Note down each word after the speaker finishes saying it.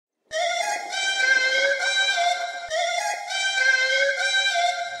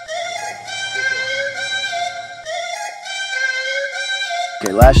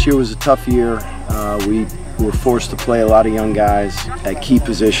great. Last year was a tough year. We were forced to play a lot of young guys at key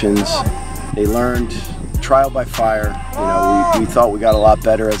positions. They learned trial by fire. You know, we thought we got a lot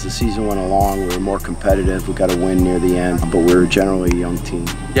better as the season went along. We were more competitive. We got a win near the end, but we were generally a young team.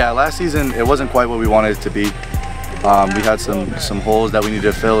 Yeah, last season it wasn't quite what we wanted it to be. We had some holes that we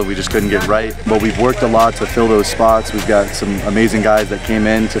needed to fill and we just couldn't get right. But we've worked a lot to fill those spots. We've got some amazing guys that came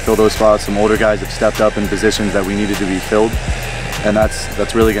in to fill those spots. Some older guys have stepped up in positions that we needed to be filled. And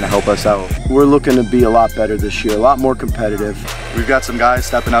that's really going to help us out. We're looking to be a lot better this year, a lot more competitive. We've got some guys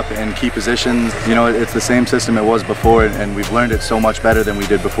stepping up in key positions. You know, it's the same system it was before, and we've learned it so much better than we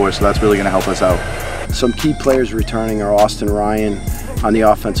did before, so that's really going to help us out. Some key players returning are Austin Ryan on the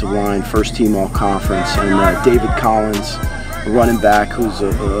offensive line, first team all-conference, and David Collins, a running back who's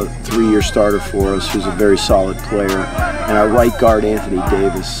a three-year starter for us, who's a very solid player, and our right guard Anthony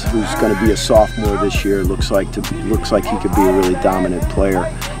Davis, who's going to be a sophomore this year. Looks like he could be a really dominant player.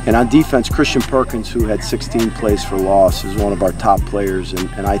 And on defense, Christian Perkins, who had 16 plays for loss, is one of our top players,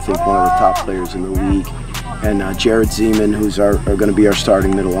 and I think one of the top players in the league. And Jared Zeman, who's going to be our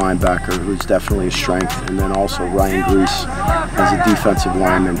starting middle linebacker, who's definitely a strength. And then also Ryan Grease as a defensive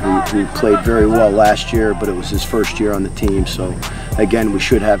lineman who played very well last year, but it was his first year on the team. So again, we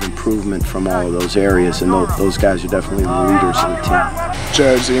should have improvement from all of those areas, and those guys are definitely the leaders of the team.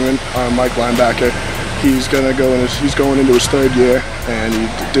 Jared Zeman, our Mike linebacker, he's going into his third year, and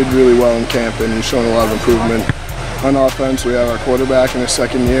he did really well in camp, and he's shown a lot of improvement. On offense, we have our quarterback in his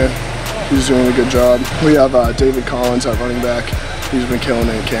second year. He's doing a good job. We have David Collins, our running back. He's been killing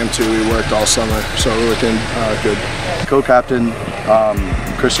it in camp too. We worked all summer, so we're looking good. Co-captain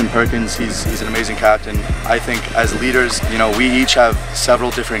Christian Perkins, he's an amazing captain. I think as leaders, you know, we each have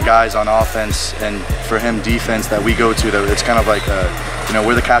several different guys on offense, and for him defense that we go to, that it's kind of like you know,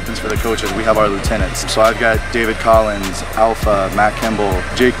 we're the captains for the coaches. We have our lieutenants. So I've got David Collins, Alpha, Matt Kimball,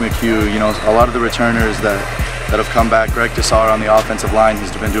 Jake McHugh, you know, a lot of the returners that have come back. Greg Dessar on the offensive line,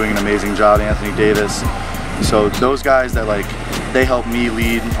 he's been doing an amazing job. Anthony Davis. So those guys that they help me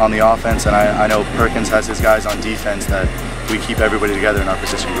lead on the offense, and I know Perkins has his guys on defense that we keep everybody together in our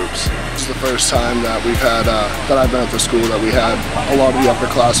position groups. This is the first time that we've had, that I've been at the school, that we had a lot of the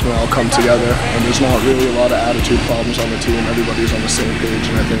upperclassmen all come together, and there's not really a lot of attitude problems on the team. Everybody's on the same page,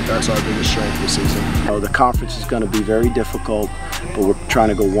 and I think that's our biggest strength this season. The conference is going to be very difficult, but we're trying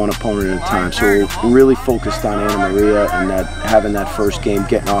to go one opponent at a time. So we're really focused on Anna Maria and having that first game,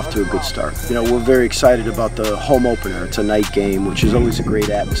 getting off to a good start. You know, we're very excited about the home opener. It's a night game, which is always a great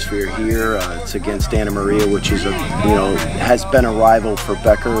atmosphere here. It's against Anna Maria, which is has been a rival for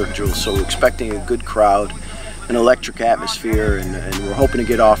Becker. So we're expecting a good crowd, an electric atmosphere, and we're hoping to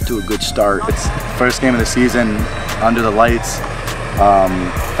get off to a good start. It's first game of the season under the lights.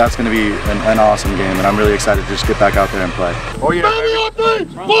 That's going to be an awesome game, and I'm really excited to just get back out there and play. Oh yeah,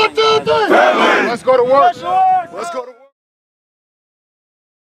 baby. 1, 2, 3. Let's go to work. Let's go to work.